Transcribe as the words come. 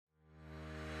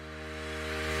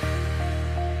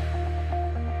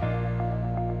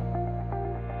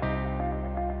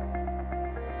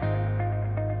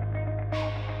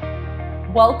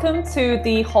Welcome to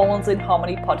the Hormones in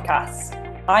Harmony podcast.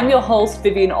 I'm your host,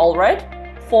 Vivian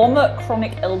Allred, former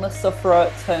chronic illness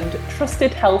sufferer turned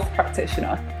trusted health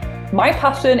practitioner. My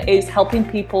passion is helping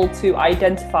people to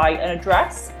identify and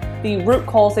address the root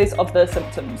causes of their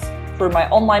symptoms through my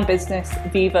online business,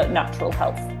 Viva Natural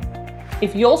Health.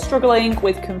 If you're struggling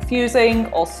with confusing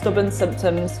or stubborn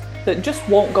symptoms that just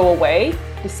won't go away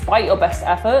despite your best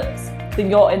efforts,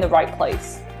 then you're in the right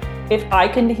place. If I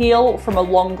can heal from a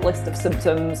long list of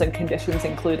symptoms and conditions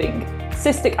including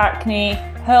cystic acne,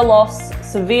 hair loss,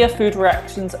 severe food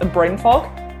reactions and brain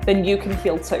fog, then you can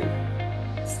heal too.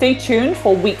 Stay tuned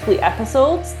for weekly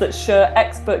episodes that share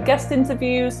expert guest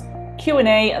interviews,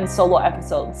 Q&A and solo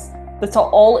episodes that are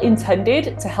all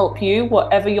intended to help you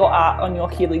wherever you're at on your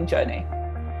healing journey.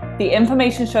 The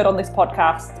information shared on this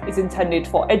podcast is intended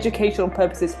for educational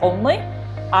purposes only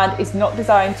and is not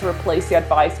designed to replace the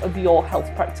advice of your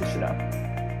health practitioner.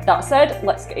 That said,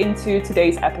 let's get into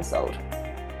today's episode.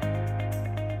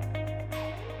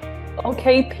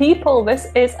 Okay, people, this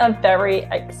is a very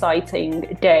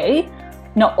exciting day.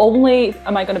 Not only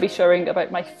am I going to be sharing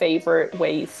about my favorite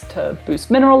ways to boost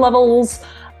mineral levels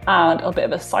and a bit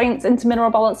of a science into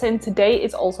mineral balancing, today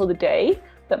is also the day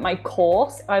that my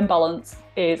course, I'm Balanced,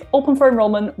 is open for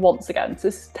enrollment once again. So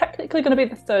this is technically going to be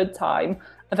the third time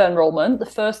of enrollment. The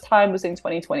first time was in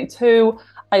 2022.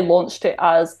 I launched it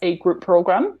as a group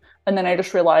program, and then I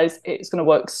just realized it's going to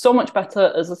work so much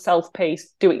better as a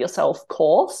self-paced, do-it-yourself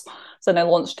course. So then I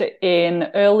launched it in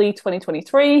early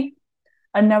 2023,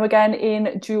 and now again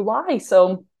in July.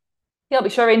 So yeah, I'll be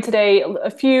sharing today a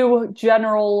few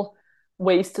general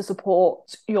ways to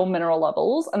support your mineral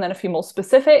levels, and then a few more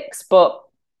specifics. But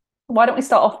why don't we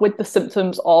start off with the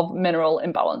symptoms of mineral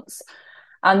imbalance?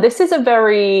 And this is a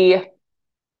very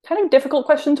kind of difficult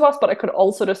question to ask, but I could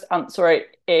also just answer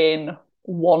it in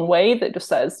one way that just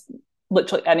says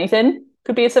literally anything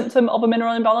could be a symptom of a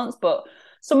mineral imbalance. But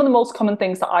some of the most common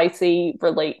things that I see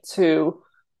relate to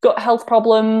gut health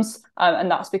problems, and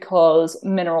that's because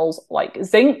minerals like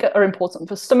zinc are important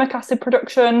for stomach acid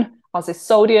production, as is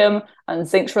sodium, and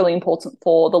zinc's really important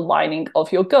for the lining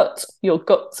of your gut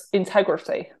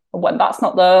integrity. And when that's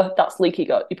not there, that's leaky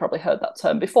gut. You probably heard that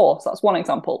term before. So that's one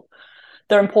example.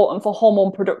 They're important for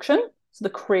hormone production, so the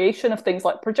creation of things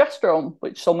like progesterone,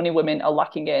 which so many women are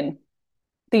lacking in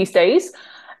these days.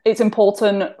 It's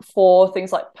important for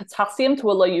things like potassium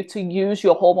to allow you to use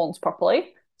your hormones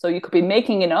properly. So you could be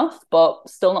making enough, but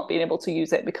still not being able to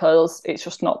use it because it's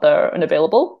just not there and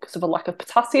available because of a lack of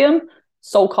potassium,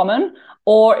 so common.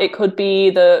 Or it could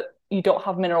be that you don't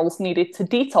have minerals needed to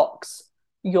detox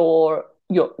your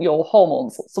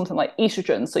hormones, something like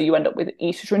estrogen. So you end up with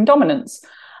estrogen dominance.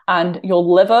 And your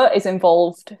liver is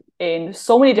involved in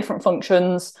so many different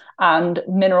functions, and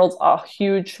minerals are a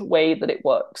huge way that it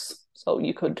works. So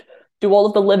you could do all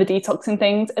of the liver detoxing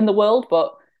things in the world,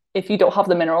 but if you don't have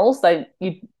the minerals, then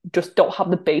you just don't have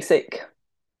the basic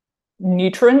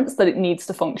nutrients that it needs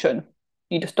to function.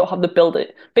 You just don't have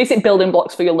the basic building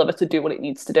blocks for your liver to do what it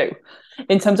needs to do.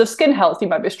 In terms of skin health, you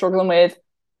might be struggling with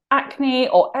acne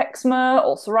or eczema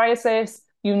or psoriasis.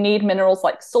 You need minerals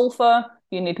like sulfur.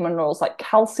 You need minerals like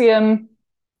calcium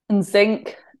and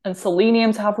zinc and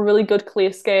selenium to have a really good,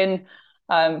 clear skin.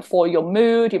 For your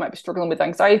mood, you might be struggling with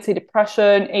anxiety,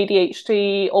 depression,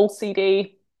 ADHD,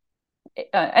 OCD,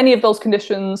 any of those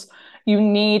conditions. You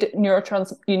need minerals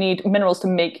to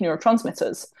make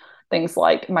neurotransmitters. Things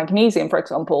like magnesium, for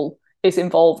example, is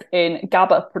involved in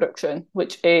GABA production,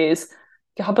 which is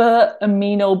GABA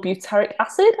aminobutyric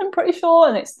acid, I'm pretty sure,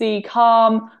 and it's the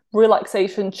calm,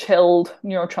 relaxation, chilled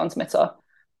neurotransmitter.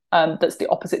 That's the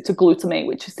opposite to glutamate,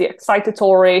 which is the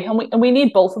excitatory, and we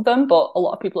need both of them, but a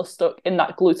lot of people are stuck in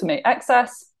that glutamate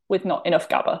excess with not enough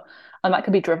GABA, and that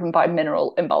can be driven by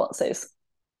mineral imbalances.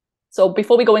 So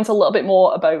before we go into a little bit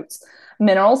more about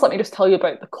minerals, let me just tell you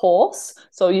about the course.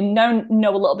 So you now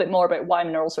know a little bit more about why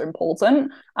minerals are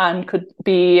important and could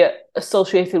be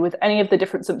associated with any of the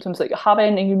different symptoms that you're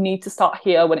having, and you need to start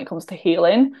here when it comes to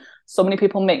healing. So many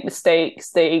people make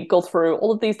mistakes. They go through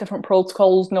all of these different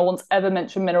protocols. No one's ever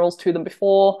mentioned minerals to them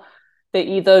before. They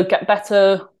either get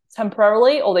better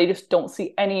temporarily or they just don't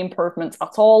see any improvements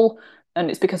at all. And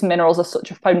it's because minerals are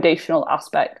such a foundational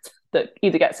aspect that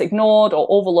either gets ignored or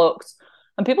overlooked,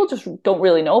 and people just don't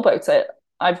really know about it.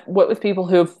 I've worked with people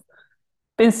who've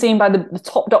been seen by the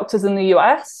top doctors in the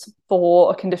US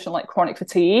for a condition like chronic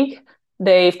fatigue.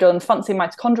 They've done fancy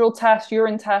mitochondrial tests,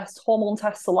 urine tests, hormone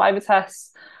tests, saliva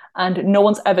tests, and no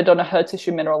one's ever done a hair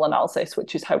tissue mineral analysis,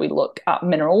 which is how we look at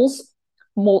minerals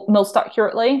most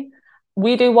accurately.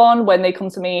 We do one when they come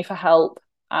to me for help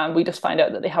and we just find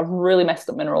out that they have really messed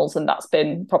up minerals, and that's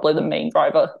been probably the main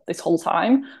driver this whole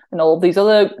time. And all these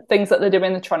other things that they're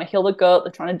doing, they're trying to heal the gut,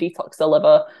 they're trying to detox the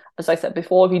liver. As I said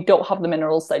before, if you don't have the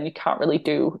minerals, then you can't really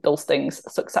do those things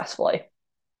successfully.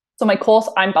 So my course,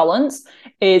 I'm Balanced,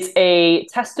 is a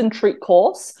test and treat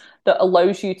course that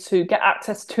allows you to get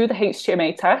access to the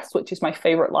HTMA test, which is my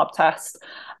favorite lab test.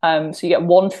 So you get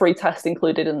one free test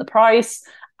included in the price,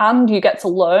 and you get to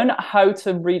learn how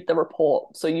to read the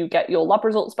report. So you get your lab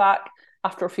results back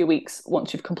after a few weeks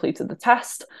once you've completed the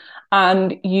test,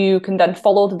 and you can then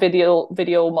follow the video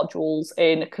modules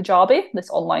in Kajabi,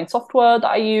 this online software that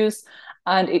I use,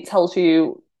 and it tells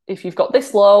you if you've got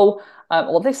this low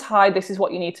or this high, this is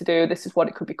what you need to do, this is what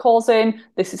it could be causing,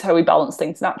 this is how we balance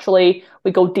things naturally.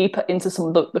 We go deeper into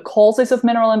some of the causes of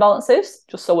mineral imbalances,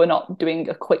 just so we're not doing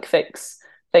a quick fix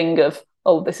thing of,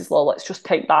 oh, this is low, let's just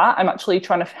take that. I'm actually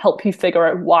trying to help you figure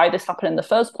out why this happened in the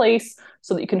first place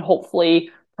so that you can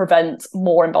hopefully prevent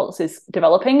more imbalances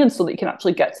developing, and so that you can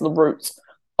actually get to the root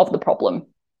of the problem.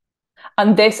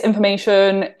 And this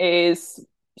information is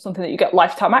something that you get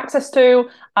lifetime access to,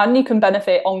 and you can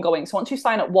benefit ongoing. So once you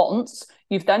sign up once,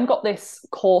 you've then got this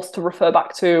course to refer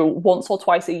back to once or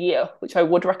twice a year, which I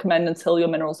would recommend until your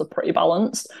minerals are pretty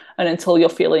balanced and until you're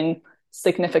feeling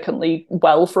significantly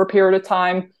well for a period of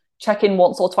time. Check in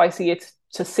once or twice a year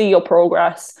to see your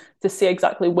progress, to see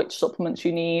exactly which supplements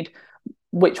you need,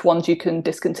 which ones you can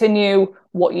discontinue,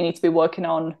 what you need to be working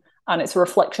on. And it's a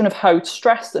reflection of how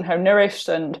stressed and how nourished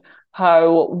and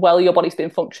how well your body's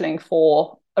been functioning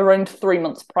for around 3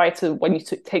 months prior to when you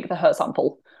take the hair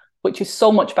sample, which is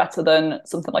so much better than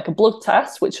something like a blood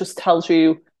test, which just tells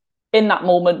you in that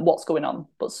moment what's going on.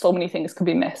 But so many things can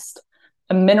be missed.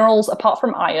 And minerals, apart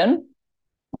from iron,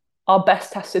 are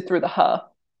best tested through the hair,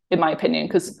 in my opinion,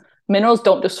 because minerals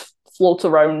don't just float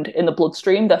around in the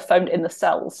bloodstream, they're found in the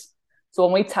cells. So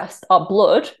when we test our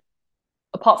blood,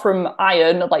 apart from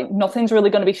iron, like nothing's really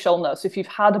going to be shown there. So if you've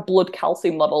had a blood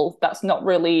calcium level that's not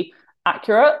really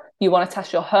accurate, you want to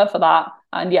test your hair for that.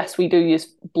 And yes, we do use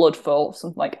blood for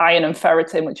something like iron and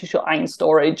ferritin, which is your iron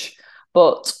storage.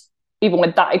 But even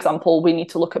with that example, we need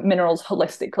to look at minerals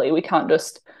holistically. We can't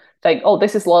just think, oh,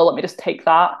 this is low, let me just take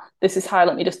that. This is high,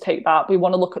 let me just take that. We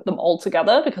want to look at them all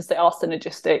together because they are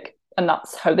synergistic, and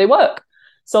that's how they work.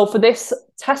 So for this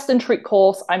test and treat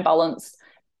course, I'm Balanced,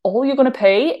 all you're going to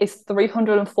pay is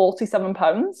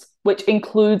 £347, which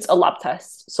includes a lab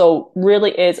test. So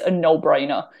really is a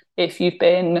no-brainer. If you've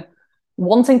been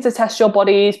wanting to test your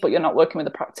bodies, but you're not working with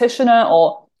a practitioner,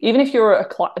 or even if you're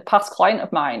a past client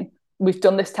of mine, we've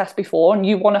done this test before, and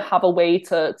you want to have a way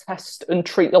to test and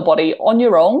treat your body on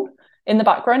your own in the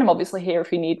background. I'm obviously here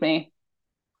if you need me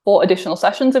for additional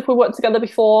sessions if we worked together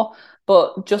before,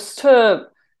 but just to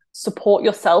support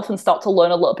yourself and start to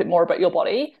learn a little bit more about your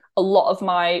body. A lot of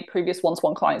my previous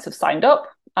one-to-one clients have signed up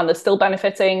and they're still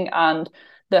benefiting, and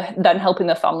they're then helping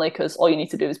their family because all you need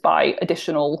to do is buy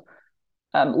additional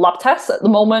lab tests. At the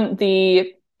moment,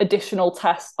 the additional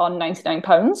tests are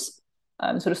 £99,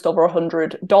 so just over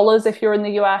 $100 if you're in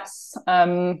the US.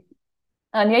 And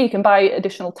yeah, you can buy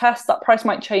additional tests. That price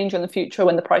might change in the future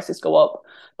when the prices go up.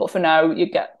 But for now, you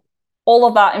get all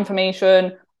of that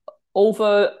information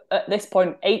over, at this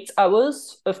point, 8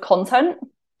 hours of content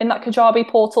in that Kajabi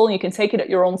portal, and you can take it at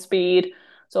your own speed.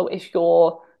 So if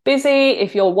you're busy,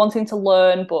 if you're wanting to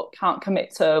learn but can't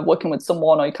commit to working with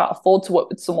someone, or you can't afford to work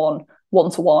with someone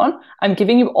one-to-one, I'm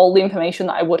giving you all the information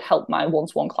that I would help my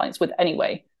one-to-one clients with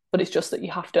anyway. But it's just that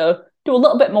you have to do a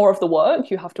little bit more of the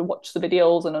work. You have to watch the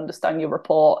videos and understand your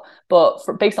report. But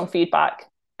based on feedback,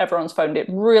 everyone's found it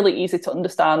really easy to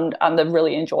understand, and they're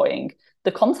really enjoying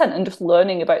the content and just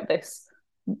learning about this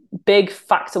big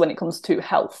factor when it comes to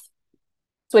health.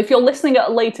 So if you're listening at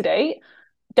a later date,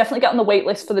 definitely get on the wait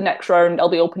list for the next round. I'll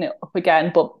be opening it up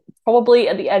again, but probably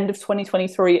at the end of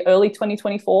 2023, early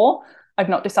 2024. I've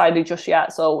not decided just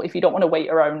yet. So if you don't want to wait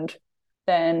around,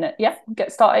 then yeah,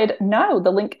 get started now.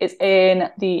 The link is in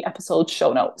the episode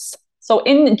show notes. So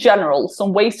in general,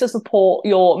 some ways to support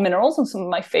your minerals, and some of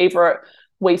my favorite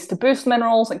ways to boost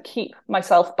minerals and keep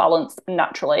myself balanced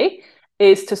naturally,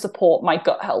 is to support my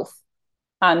gut health.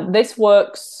 And this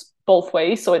works both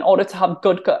ways. So in order to have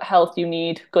good gut health, you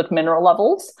need good mineral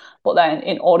levels. But then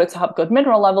in order to have good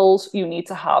mineral levels, you need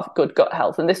to have good gut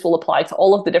health. And this will apply to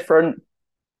all of the different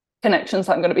connections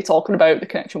that I'm going to be talking about, the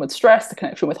connection with stress, the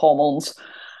connection with hormones.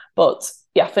 But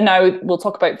yeah, for now, we'll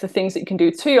talk about the things that you can do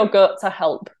to your gut to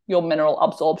help your mineral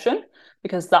absorption,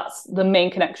 because that's the main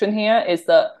connection here, is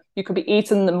that you could be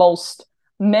eating the most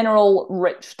mineral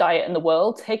rich diet in the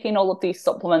world, taking all of these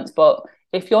supplements, but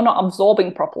if you're not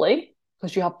absorbing properly,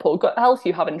 because you have poor gut health,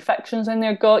 you have infections in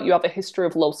your gut, you have a history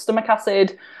of low stomach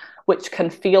acid, which can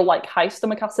feel like high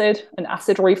stomach acid and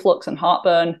acid reflux and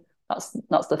heartburn.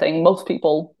 That's the thing. Most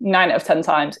people, 9 out of 10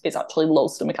 times, it's actually low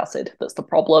stomach acid that's the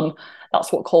problem.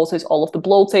 That's what causes all of the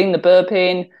bloating, the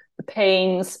burping, the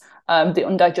pains, the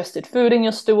undigested food in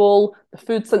your stool, the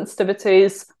food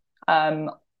sensitivities,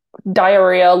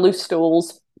 diarrhea, loose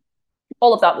stools,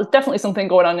 all of that. There's definitely something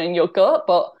going on in your gut,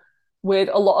 but with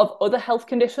a lot of other health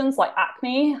conditions like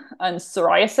acne and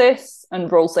psoriasis and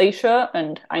rosacea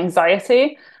and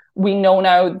anxiety, we know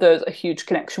now there's a huge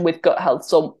connection with gut health.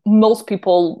 So most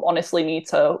people honestly need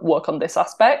to work on this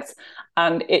aspect,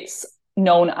 and it's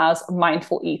known as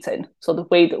mindful eating. So the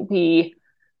way that we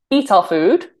eat our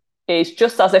food is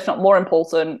just as, if not more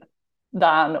important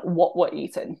than what we're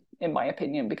eating, in my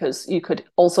opinion, because you could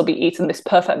also be eating this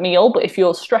perfect meal, but if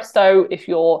you're stressed out, if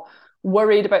you're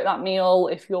worried about that meal,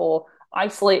 if you've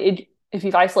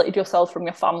isolated yourself from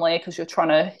your family because you're trying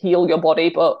to heal your body,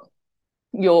 but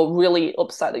you're really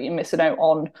upset that you're missing out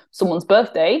on someone's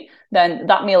birthday, then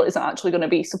that meal isn't actually going to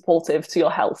be supportive to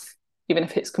your health, even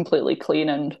if it's completely clean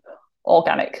and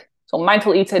organic. So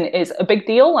mindful eating is a big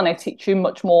deal, and I teach you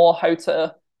much more how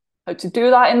to do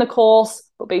that in the course,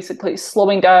 but basically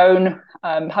slowing down,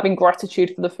 having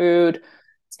gratitude for the food,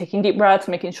 taking deep breaths,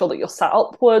 making sure that you're sat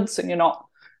upwards and you're not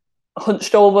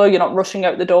hunched over, you're not rushing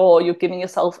out the door, you're giving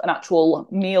yourself an actual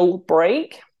meal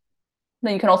break.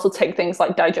 Then you can also take things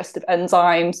like digestive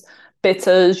enzymes,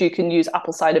 bitters. You can use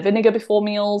apple cider vinegar before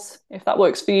meals if that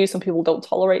works for you. Some people don't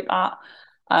tolerate that.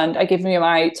 And I give you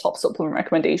my top supplement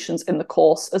recommendations in the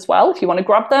course as well. If you want to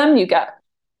grab them, you get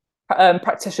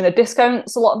practitioner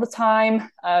discounts a lot of the time.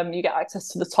 You get access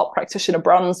to the top practitioner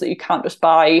brands that you can't just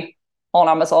buy on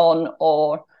Amazon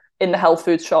or in the health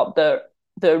food shop.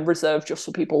 They're reserved just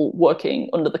for people working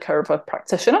under the care of a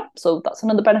practitioner. So that's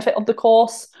another benefit of the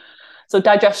course. So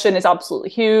digestion is absolutely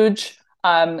huge.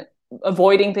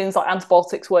 Avoiding things like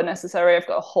antibiotics where necessary. I've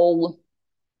got a whole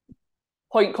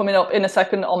point coming up in a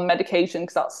second on medication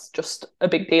because that's just a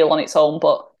big deal on its own.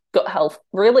 But gut health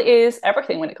really is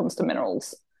everything when it comes to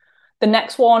minerals. The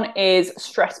next one is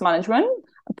stress management.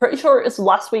 I'm pretty sure it's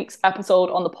last week's episode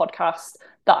on the podcast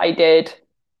that I did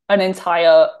an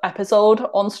entire episode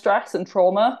on stress and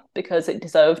trauma because it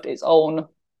deserved its own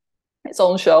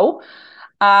show.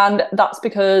 And that's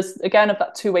because, again, of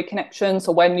that two-way connection.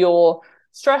 So when you're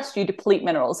stressed, you deplete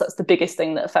minerals. That's the biggest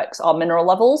thing that affects our mineral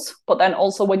levels. But then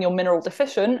also when you're mineral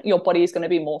deficient, your body is going to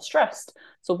be more stressed.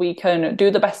 So we can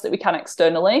do the best that we can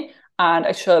externally. And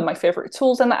I share my favorite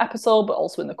tools in that episode, but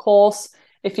also in the course,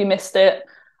 if you missed it.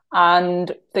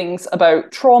 And things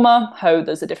about trauma, how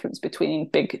there's a difference between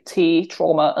big T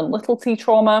trauma and little t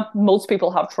trauma. Most people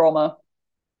have trauma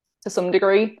to some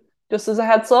degree, just as a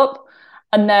heads up.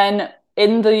 And then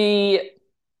in the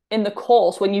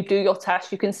course, when you do your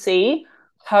test, you can see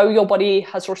how your body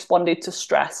has responded to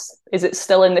stress. Is it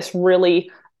still in this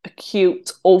really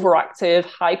acute, overactive,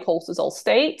 high cortisol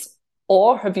state?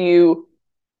 Or have you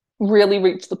really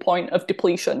reached the point of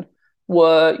depletion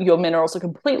where your minerals are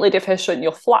completely deficient,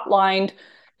 you're flatlined?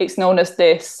 It's known as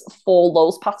this 4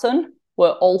 lows pattern,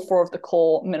 where all 4 of the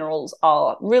core minerals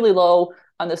are really low,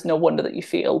 and there's no wonder that you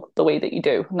feel the way that you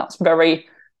do. And that's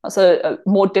a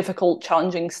more difficult,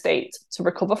 challenging state to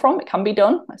recover from. It can be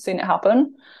done. I've seen it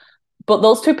happen. But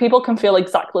those two people can feel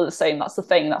exactly the same. That's the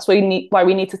thing. That's why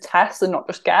we need to test and not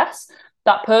just guess.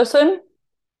 That person,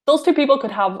 those two people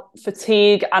could have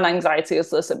fatigue and anxiety as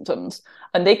their symptoms.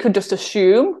 And they could just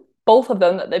assume, both of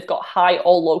them, that they've got high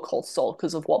or low cortisol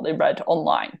because of what they read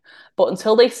online. But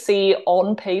until they see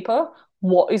on paper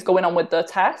what is going on with their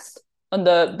test and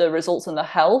the results and the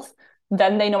health,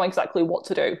 then they know exactly what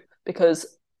to do.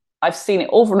 Because I've seen it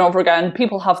over and over again.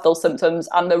 People have those symptoms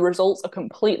and the results are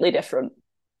completely different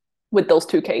with those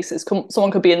two cases.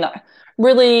 Someone could be in that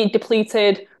really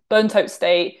depleted, burnt out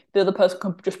state. The other person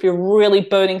could just be really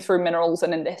burning through minerals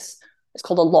and in this, it's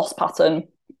called a loss pattern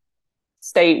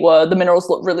state where the minerals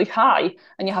look really high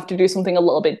and you have to do something a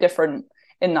little bit different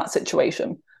in that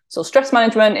situation. So stress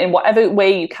management in whatever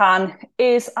way you can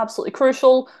is absolutely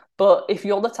crucial. But if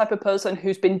you're the type of person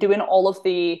who's been doing all of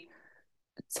the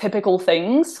typical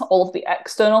things, all of the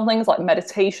external things like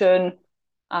meditation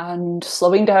and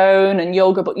slowing down and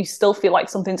yoga, but you still feel like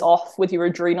something's off with your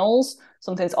adrenals,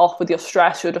 something's off with your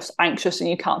stress, you're just anxious and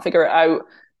you can't figure it out,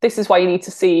 this is why you need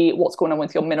to see what's going on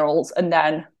with your minerals, and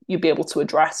then you'll be able to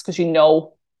address because you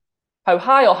know how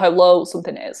high or how low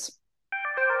something is.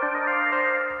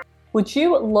 Would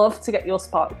you love to get your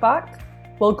spark back?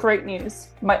 Well, great news.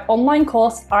 My online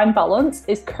course, I'm Balanced,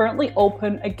 is currently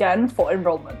open again for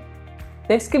enrollment.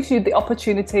 This gives you the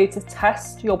opportunity to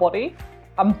test your body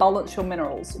and balance your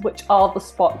minerals, which are the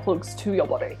spark plugs to your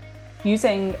body.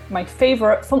 using my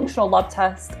favorite functional lab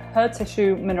test, hair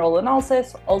tissue mineral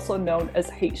analysis, also known as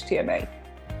HTMA.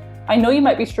 I know you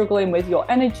might be struggling with your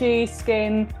energy,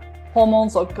 skin,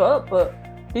 hormones, or gut, but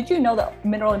did you know that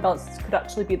mineral imbalances could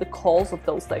actually be the cause of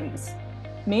those things?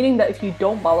 Meaning that if you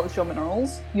don't balance your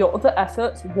minerals, your other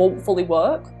efforts won't fully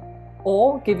work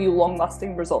or give you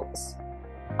long-lasting results.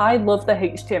 I love the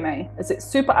HTMA as it's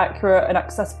super accurate and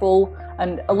accessible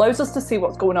and allows us to see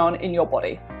what's going on in your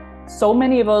body. So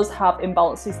many of us have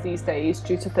imbalances these days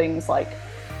due to things like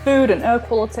food and air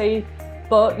quality,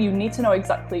 but you need to know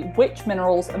exactly which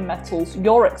minerals and metals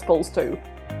you're exposed to,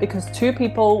 because two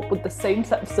people with the same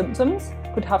set of symptoms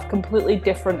could have completely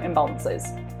different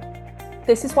imbalances.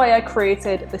 This is why I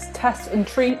created this test and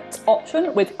treat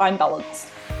option with I'm Balanced.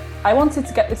 I wanted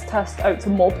to get this test out to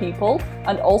more people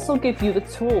and also give you the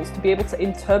tools to be able to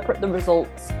interpret the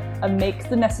results and make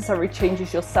the necessary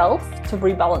changes yourself to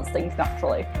rebalance things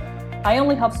naturally. I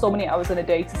only have so many hours in a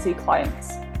day to see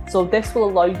clients, so this will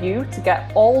allow you to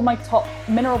get all my top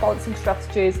mineral balancing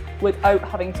strategies without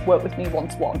having to work with me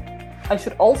one-to-one. I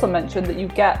should also mention that you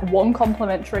get one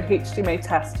complimentary HTMA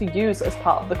test to use as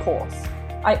part of the course.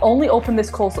 I only open this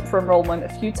course up for enrollment a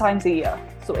few times a year,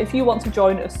 so if you want to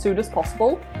join as soon as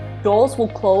possible, doors will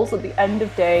close at the end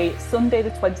of day, Sunday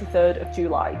the 23rd of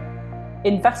July.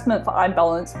 Investment for I'm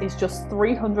Balanced is just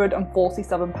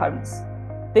 £347.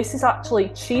 This is actually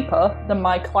cheaper than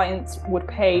my clients would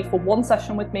pay for one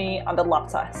session with me and a lab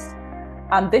test.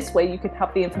 And this way you can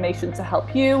have the information to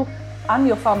help you and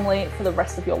your family for the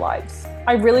rest of your lives.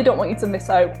 I really don't want you to miss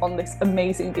out on this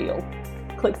amazing deal.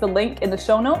 Click the link in the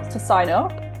show notes to sign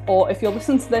up, or if you're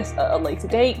listening to this at a later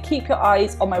date, keep your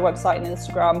eyes on my website and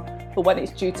Instagram for when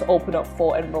it's due to open up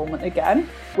for enrollment again,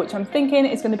 which I'm thinking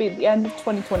is going to be at the end of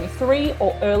 2023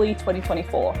 or early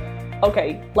 2024.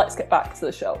 Okay, let's get back to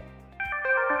the show.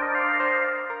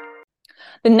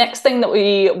 The next thing that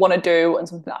we want to do, and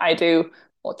something that I do,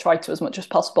 or try to as much as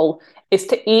possible, is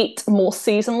to eat more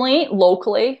seasonally,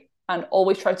 locally, and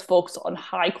always try to focus on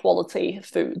high quality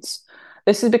foods.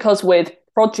 This is because with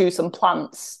produce and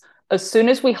plants, as soon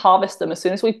as we harvest them, as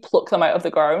soon as we pluck them out of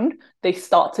the ground, they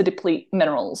start to deplete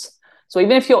minerals. So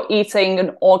even if you're eating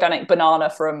an organic banana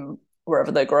from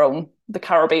wherever they're grown, the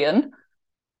Caribbean,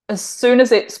 as soon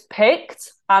as it's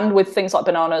picked, and with things like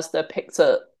bananas, they're picked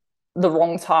at the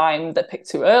wrong time, they're picked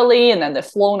too early, and then they're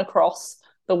flown across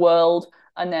the world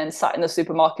and then sat in the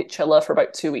supermarket chiller for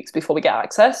about 2 weeks before we get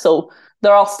access. So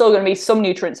there are still going to be some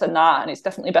nutrients in that, and it's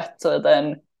definitely better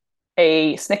than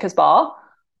a Snickers bar,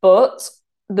 but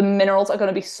the minerals are going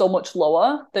to be so much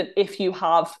lower than if you're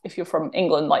from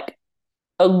England, like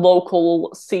a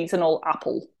local seasonal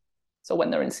apple. So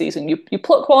when they're in season, you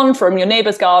pluck one from your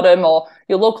neighbour's garden or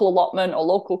your local allotment or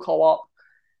local co-op.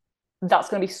 That's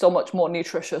going to be so much more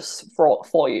nutritious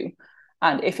for you.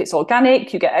 And if it's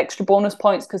organic, you get extra bonus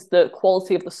points because the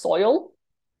quality of the soil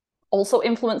also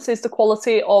influences the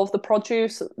quality of the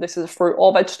produce. This is a fruit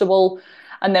or vegetable.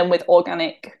 And then with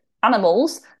organic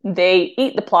animals, they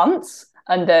eat the plants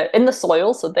and they're in the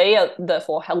soil, so they are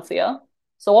therefore healthier.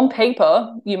 So on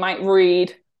paper, you might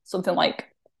read something like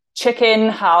chicken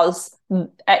has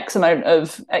X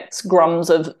grams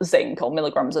of zinc or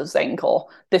milligrams of zinc or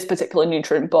this particular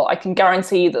nutrient, but I can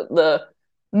guarantee that the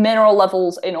mineral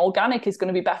levels in organic is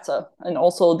going to be better. And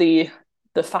also the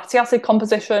fatty acid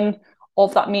composition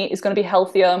of that meat is going to be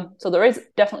healthier. So there is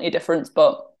definitely a difference,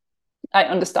 but I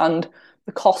understand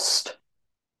the cost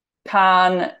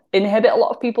can inhibit a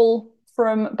lot of people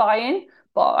from buying,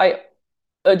 but I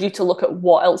urge you to look at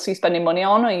what else you're spending money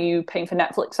on. Are you paying for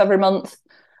Netflix every month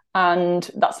and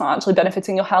that's not actually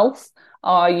benefiting your health?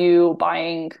 Are you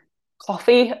buying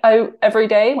coffee out every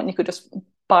day when you could just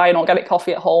buy an organic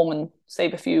coffee at home and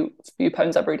save a few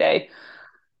pounds every day?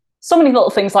 So many little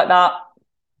things like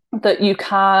that you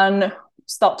can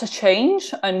start to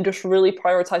change and just really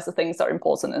prioritize the things that are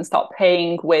important and start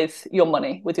paying with your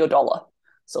money, with your dollar,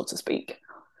 so to speak.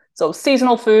 So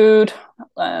seasonal food.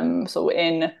 So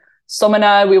in summer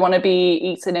now, we want to be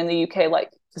eating in the UK,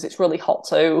 like, because it's really hot,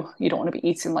 so you don't want to be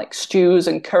eating like stews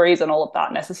and curries and all of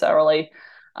that necessarily.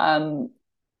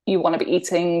 You want to be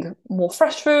eating more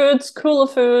fresh foods, cooler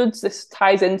foods. This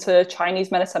ties into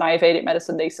Chinese medicine, Ayurvedic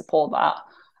medicine. They support that.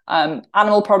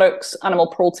 Animal products, animal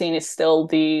protein is still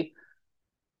the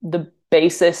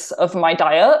basis of my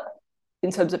diet.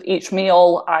 In terms of each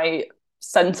meal, I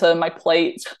center my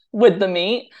plate with the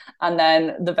meat, and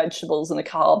then the vegetables and the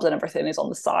carbs and everything is on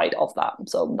the side of that.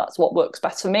 So that's what works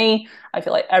best for me. I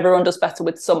feel like everyone does better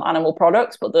with some animal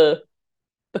products, but the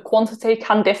quantity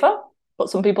can differ.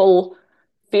 But some people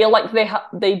feel like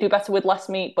they do better with less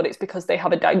meat, but it's because they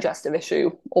have a digestive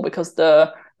issue or because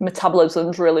the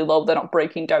metabolism's really low, they're not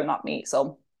breaking down that meat.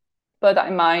 So bear that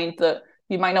in mind, that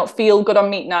you might not feel good on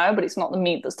meat now, but it's not the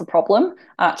meat that's the problem.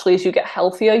 And actually, as you get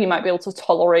healthier, you might be able to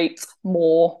tolerate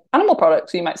more animal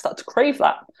products. So you might start to crave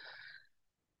that.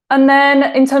 And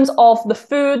then in terms of the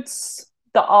foods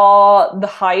that are the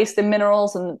highest in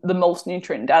minerals and the most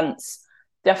nutrient dense,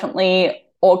 definitely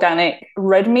organic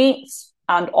red meats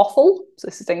and offal. So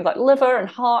this is things like liver and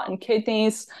heart and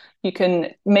kidneys. You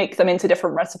can make them into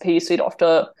different recipes, so you don't have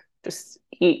to just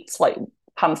eat like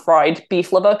pan-fried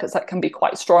beef liver, because that can be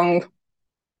quite strong,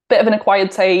 bit of an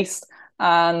acquired taste.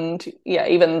 And yeah,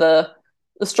 even the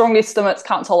strongest stomachs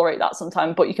can't tolerate that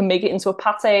sometimes, but you can make it into a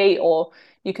pate, or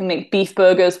you can make beef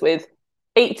burgers with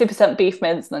 80% beef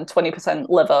mince and then 20%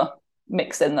 liver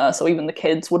mixed in there. So even the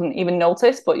kids wouldn't even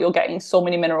notice, but you're getting so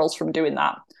many minerals from doing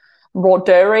that. Raw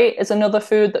dairy is another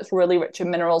food that's really rich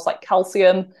in minerals like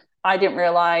calcium. I didn't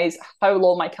realize how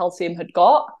low my calcium had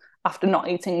got after not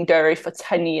eating dairy for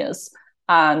 10 years.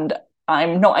 And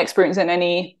I'm not experiencing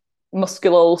any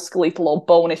musculoskeletal or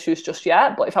bone issues just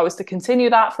yet. But if I was to continue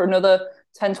that for another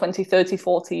 10, 20, 30,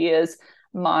 40 years,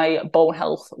 my bone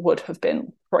health would have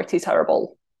been pretty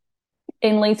terrible.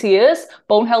 In later years,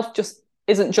 bone health just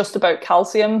isn't just about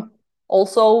calcium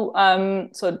also.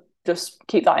 So just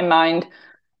keep that in mind.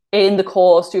 In the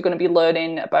course, you're going to be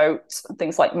learning about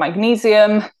things like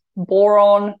magnesium,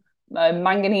 boron,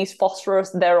 manganese,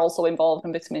 phosphorus. They're also involved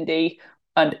in vitamin D,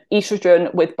 and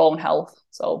estrogen with bone health.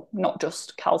 So not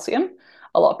just calcium.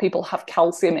 A lot of people have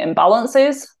calcium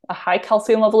imbalances. A high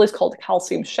calcium level is called a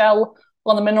calcium shell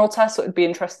on the mineral test. So it'd be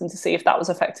interesting to see if that was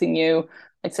affecting you.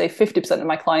 I'd say 50% of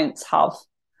my clients have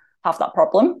that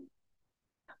problem.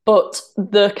 But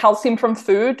the calcium from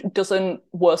food doesn't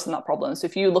worsen that problem. So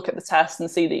if you look at the test and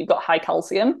see that you've got high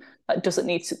calcium, that doesn't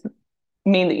need to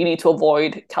mean that you need to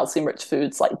avoid calcium-rich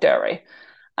foods like dairy.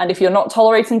 And if you're not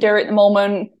tolerating dairy at the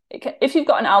moment, if you've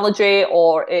got an allergy,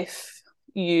 or if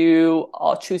you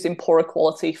are choosing poorer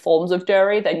quality forms of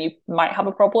dairy, then you might have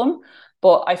a problem.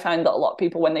 But I find that a lot of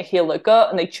people, when they heal their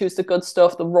gut and they choose the good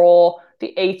stuff, the raw,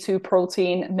 the A2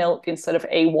 protein milk instead of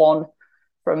A1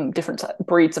 from different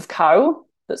breeds of cow,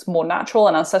 that's more natural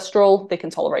and ancestral, they can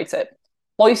tolerate it.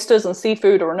 Oysters and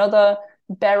seafood are another.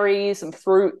 Berries and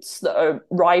fruits that are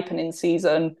ripe and in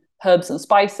season. Herbs and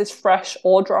spices, fresh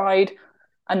or dried.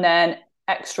 And then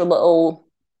extra little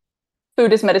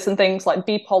food is medicine things like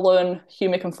bee pollen,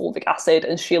 humic and fulvic acid,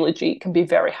 and shilajit can be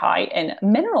very high in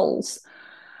minerals.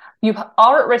 You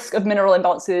are at risk of mineral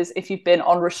imbalances if you've been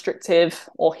on restrictive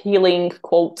or healing,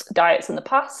 quote, diets in the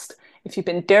past. If you've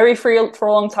been dairy-free for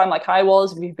a long time, like I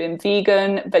was, if you've been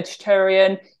vegan,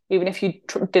 vegetarian, even if you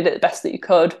did it the best that you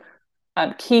could,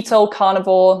 keto,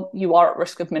 carnivore, you are at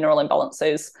risk of mineral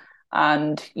imbalances.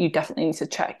 And you definitely need to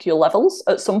check your levels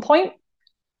at some point.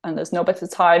 And there's no better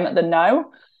time than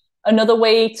now. Another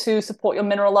way to support your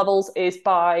mineral levels is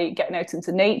by getting out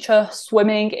into nature,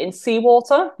 swimming in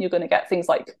seawater. You're going to get things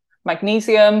like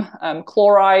magnesium,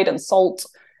 chloride, and salt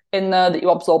in there that you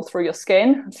absorb through your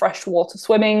skin. Freshwater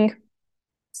swimming,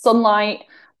 sunlight.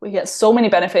 We get so many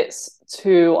benefits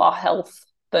to our health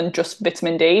than just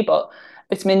vitamin D, but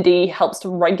vitamin D helps to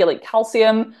regulate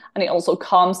calcium, and it also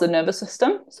calms the nervous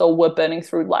system. So we're burning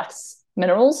through less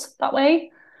minerals that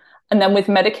way. And then with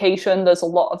medication, there's a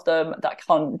lot of them that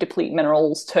can deplete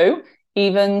minerals too.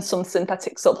 Even some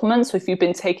synthetic supplements. So if you've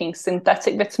been taking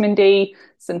synthetic vitamin D,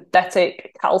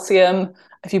 synthetic calcium,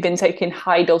 if you've been taking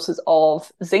high doses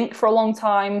of zinc for a long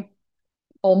time,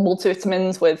 or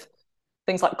multivitamins with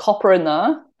things like copper in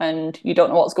there, and you don't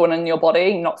know what's going on in your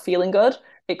body, you're not feeling good,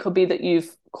 it could be that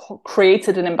you've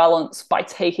created an imbalance by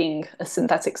taking a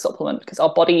synthetic supplement, because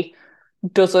our body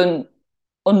doesn't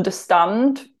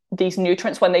understand these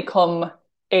nutrients when they come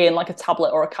in like a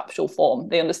tablet or a capsule form.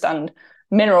 They understand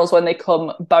minerals when they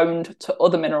come bound to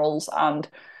other minerals. And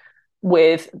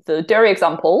with the dairy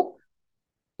example,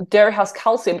 dairy has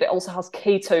calcium, but it also has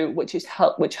K2,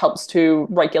 which helps to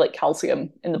regulate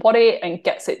calcium in the body and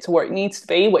gets it to where it needs to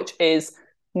be, which is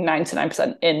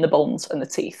 99% in the bones and the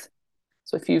teeth.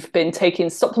 So if you've been taking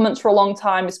supplements for a long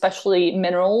time, especially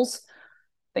minerals,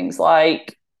 things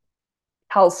like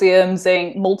calcium,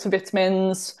 zinc,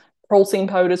 multivitamins, protein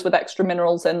powders with extra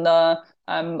minerals in there,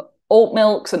 oat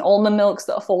milks and almond milks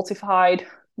that are fortified,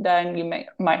 then you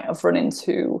might have run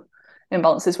into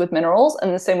imbalances with minerals.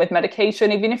 And the same with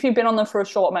medication. Even if you've been on them for a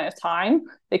short amount of time,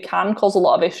 they can cause a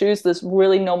lot of issues. There's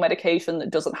really no medication that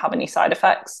doesn't have any side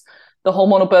effects. The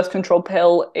hormonal birth control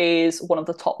pill is one of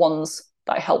the top ones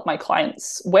that I help my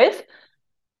clients with.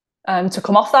 To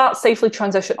come off that, safely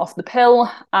transition off the pill.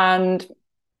 And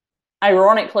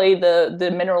Ironically,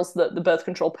 the minerals that the birth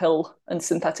control pill and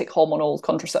synthetic hormonal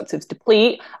contraceptives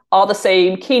deplete are the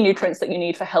same key nutrients that you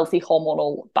need for healthy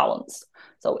hormonal balance.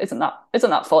 So isn't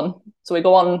that fun? So we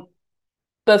go on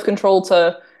birth control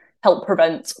to help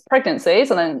prevent pregnancies,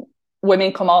 and then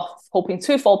women come off hoping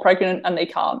to fall pregnant and they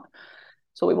can't.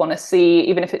 So we want to see,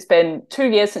 even if it's been 2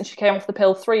 years since you came off the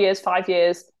pill, 3 years, 5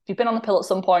 years, if you've been on the pill at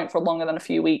some point for longer than a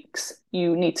few weeks,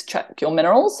 you need to check your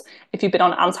minerals. If you've been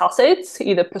on antacids,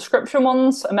 either prescription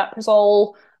ones,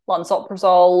 omeprazole,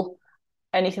 lansoprazole,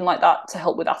 anything like that to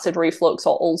help with acid reflux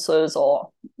or ulcers or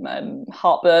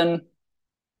heartburn,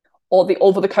 or the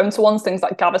over-the-counter ones, things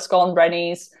like Gaviscon,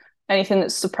 Rennies, anything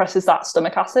that suppresses that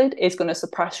stomach acid is going to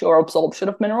suppress your absorption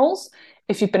of minerals.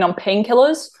 If you've been on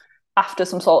painkillers after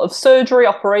some sort of surgery,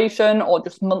 operation, or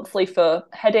just monthly for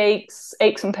headaches,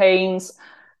 aches and pains,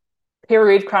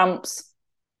 period cramps,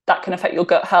 that can affect your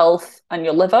gut health and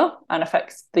your liver and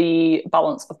affects the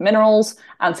balance of minerals.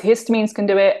 Antihistamines can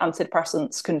do it,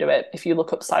 antidepressants can do it. If you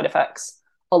look up side effects,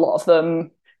 a lot of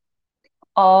them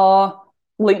are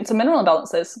linked to mineral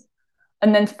imbalances.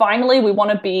 And then finally, we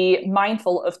want to be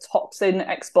mindful of toxin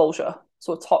exposure.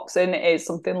 So a toxin is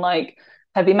something like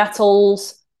heavy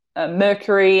metals,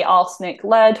 mercury, arsenic,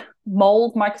 lead,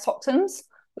 mold mycotoxins,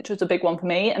 which was a big one for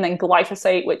me, and then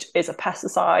glyphosate, which is a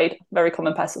pesticide, very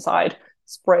common pesticide,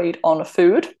 sprayed on a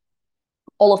food.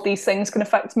 All of these things can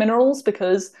affect minerals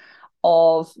because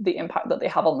of the impact that they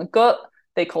have on the gut.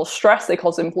 They cause stress, they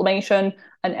cause inflammation,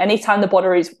 and anytime the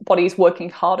body is working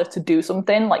harder to do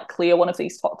something like clear one of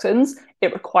these toxins,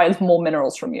 it requires more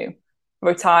minerals from you.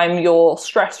 Every time you're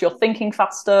stressed, you're thinking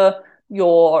faster,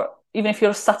 even if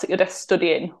you're sat at your desk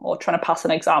studying or trying to pass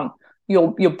an exam,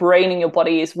 your brain and your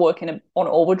body is working on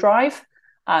overdrive.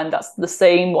 And that's the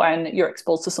same when you're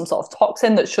exposed to some sort of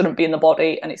toxin that shouldn't be in the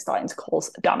body and it's starting to cause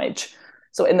damage.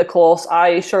 So in the course,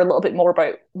 I share a little bit more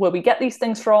about where we get these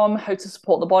things from, how to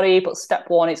support the body, but step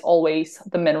one is always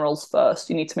the minerals first.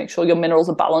 You need to make sure your minerals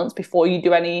are balanced before you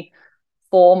do any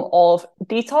form of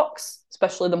detox,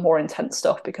 especially the more intense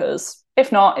stuff, because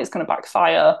if not, it's going to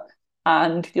backfire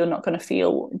and you're not going to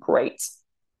feel great.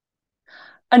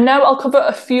 And now I'll cover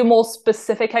a few more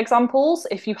specific examples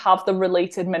if you have the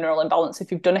related mineral imbalance.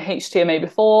 If you've done a HTMA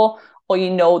before, or you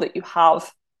know that you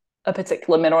have a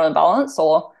particular mineral imbalance,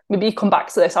 or maybe you come back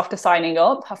to this after signing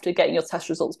up, after getting your test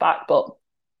results back, but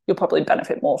you'll probably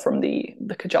benefit more from the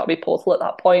Kajabi portal at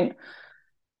that point.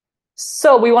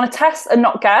 So we want to test and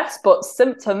not guess, but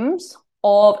symptoms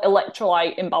of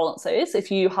electrolyte imbalances. If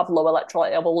you have low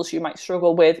electrolyte levels, you might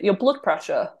struggle with your blood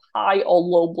pressure, high or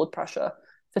low blood pressure.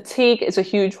 Fatigue is a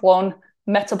huge one.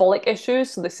 Metabolic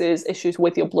issues, so this is issues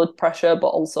with your blood pressure, but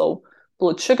also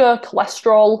blood sugar,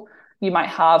 cholesterol. You might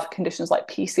have conditions like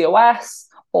PCOS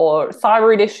or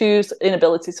thyroid issues,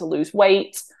 inability to lose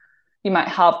weight. You might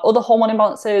have other hormone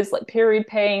imbalances like period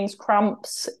pains,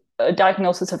 cramps, a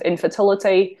diagnosis of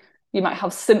infertility. You might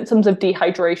have symptoms of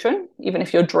dehydration, even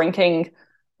if you're drinking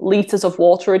liters of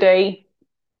water a day.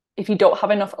 If you don't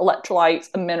have enough electrolytes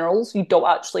and minerals, you don't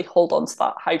actually hold on to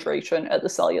that hydration at the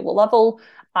cellular level,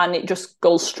 and it just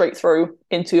goes straight through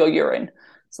into your urine.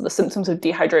 So the symptoms of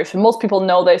dehydration, most people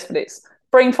know this, but it's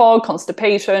brain fog,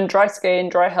 constipation, dry skin,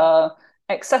 dry hair,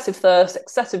 excessive thirst,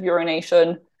 excessive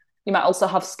urination. You might also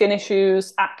have skin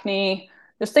issues, acne.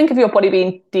 Just think of your body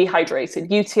being dehydrated.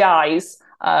 UTIs,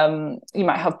 you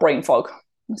might have brain fog.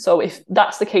 So if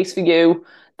that's the case for you,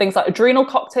 things like adrenal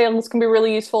cocktails can be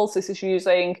really useful. So this is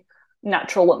using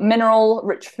natural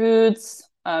mineral-rich foods.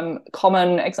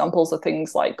 Common examples are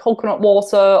things like coconut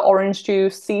water, orange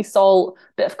juice, sea salt,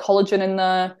 a bit of collagen in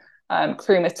there,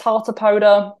 cream of tartar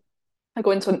powder. I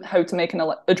go into how to make an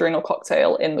adrenal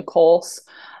cocktail in the course.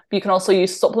 But you can also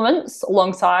use supplements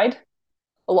alongside.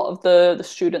 A lot of the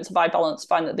students of iBalance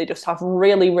find that they just have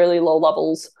really, really low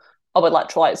levels of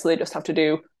electrolytes, so they just have to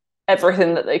do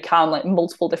everything that they can, like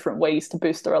multiple different ways to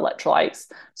boost their electrolytes.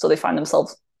 So they find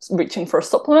themselves reaching for a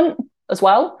supplement as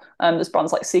well. There's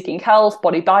brands like Seeking Health,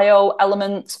 Body Bio,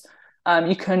 Element.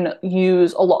 You can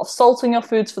use a lot of salt in your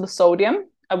foods for the sodium.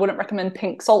 I wouldn't recommend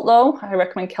pink salt though. I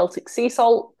recommend Celtic sea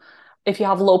salt. If you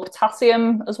have low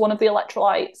potassium as one of the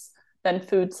electrolytes, then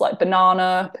foods like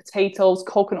banana, potatoes,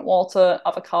 coconut water,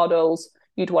 avocados,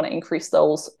 you'd want to increase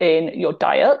those in your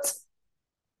diet.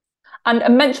 And a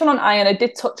mention on iron, I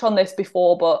did touch on this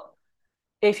before, but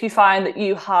if you find that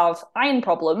you have iron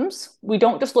problems, we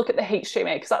don't just look at the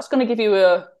HTMA because that's going to give you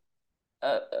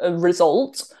a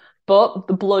result, but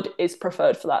the blood is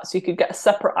preferred for that. So you could get a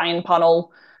separate iron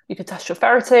panel. You could test your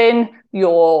ferritin,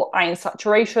 your iron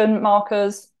saturation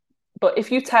markers. But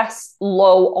if you test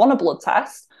low on a blood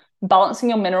test, balancing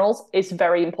your minerals is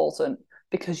very important.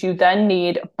 because you then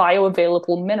need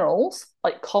bioavailable minerals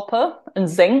like copper and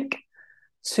zinc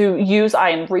to use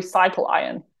iron, recycle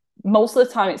iron. Most of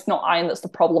the time, it's not iron that's the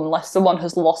problem unless someone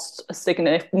has lost a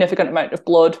significant amount of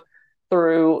blood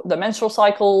through the menstrual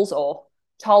cycles or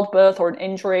childbirth or an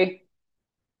injury.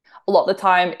 A lot of the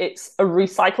time, it's a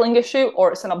recycling issue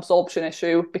or it's an absorption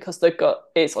issue because their gut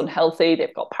is unhealthy,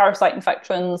 they've got parasite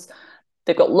infections,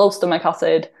 they've got low stomach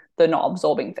acid, they're not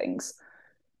absorbing things.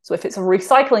 So if it's a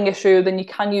recycling issue, then you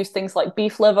can use things like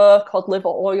beef liver, cod liver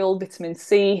oil, vitamin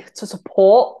C to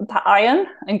support that iron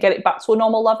and get it back to a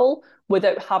normal level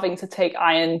without having to take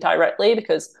iron directly,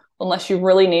 because unless you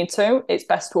really need to, it's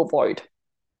best to avoid.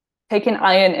 Taking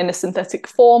iron in a synthetic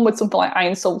form with something like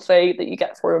iron sulfate that you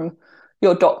get from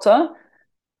your doctor,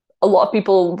 a lot of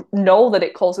people know that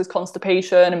it causes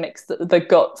constipation and makes the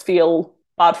gut feel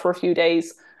bad for a few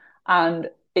days. And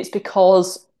it's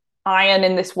because iron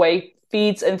in this way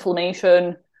feeds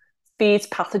inflammation, feeds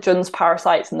pathogens,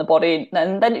 parasites in the body,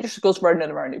 and then it just goes round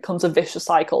and around. It becomes a vicious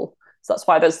cycle. So that's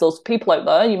why there's those people out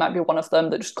there, you might be one of them,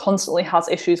 that just constantly has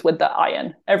issues with their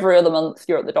iron. Every other month,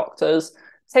 you're at the doctor's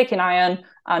taking iron,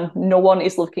 and no one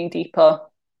is looking deeper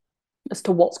as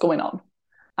to what's going on.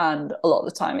 And a lot of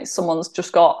the time, it's someone's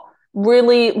just got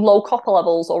really low copper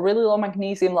levels or really low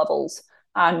magnesium levels,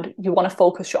 and you want to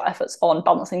focus your efforts on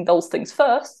balancing those things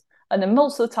first. And then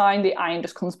most of the time, the iron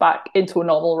just comes back into a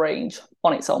normal range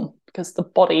on its own because the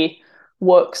body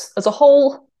works as a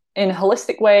whole in a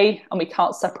holistic way, and we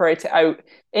can't separate it out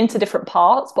into different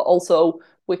parts, but also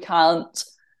we can't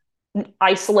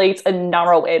isolate and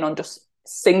narrow in on just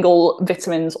single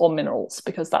vitamins or minerals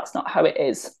because that's not how it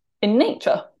is in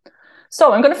nature.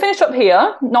 So I'm going to finish up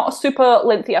here. Not a super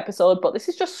lengthy episode, but this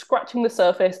is just scratching the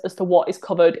surface as to what is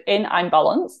covered in I'm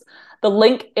Balanced. The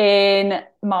link in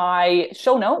my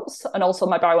show notes and also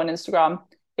my bio on Instagram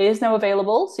is now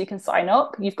available, so you can sign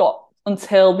up. You've got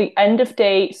until the end of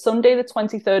day, Sunday, the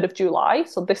 23rd of July.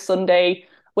 So this Sunday,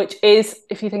 which is,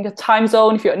 if you think of time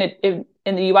zone, if you're in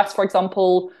the US, for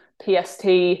example, PST,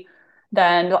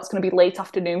 then that's going to be late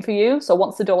afternoon for you. So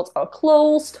once the doors are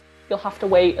closed, you'll have to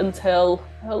wait until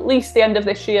at least the end of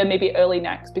this year, maybe early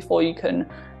next, before you can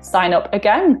sign up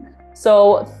again.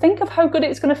 So think of how good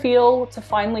it's going to feel to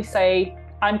finally say,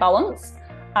 I'm balanced.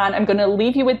 And I'm going to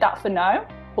leave you with that for now.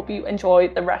 Hope you enjoy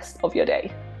the rest of your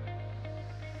day.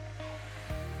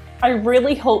 I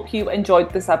really hope you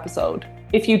enjoyed this episode.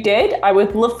 If you did, I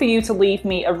would love for you to leave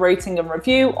me a rating and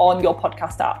review on your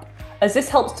podcast app, as this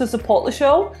helps to support the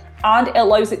show and it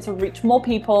allows it to reach more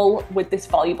people with this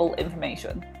valuable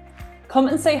information. Come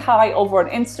and say hi over on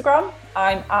Instagram.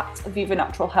 I'm at Viva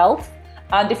Natural Health.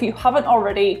 And if you haven't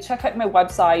already, check out my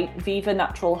website,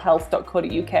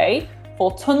 vivanaturalhealth.co.uk,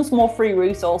 for tons more free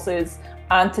resources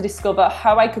and to discover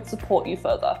how I could support you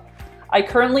further. I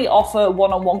currently offer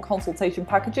one-on-one consultation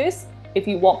packages if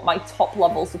you want my top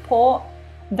level support,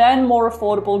 then more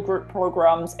affordable group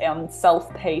programs and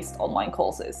self-paced online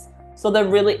courses. So there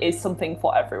really is something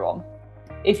for everyone.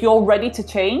 If you're ready to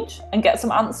change and get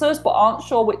some answers but aren't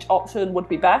sure which option would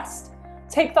be best,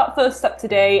 take that first step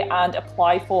today and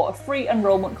apply for a free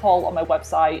enrollment call on my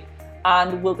website,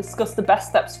 and we'll discuss the best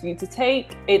steps for you to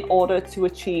take in order to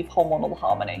achieve hormonal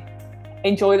harmony.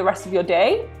 Enjoy the rest of your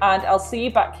day, and I'll see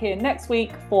you back here next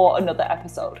week for another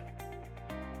episode.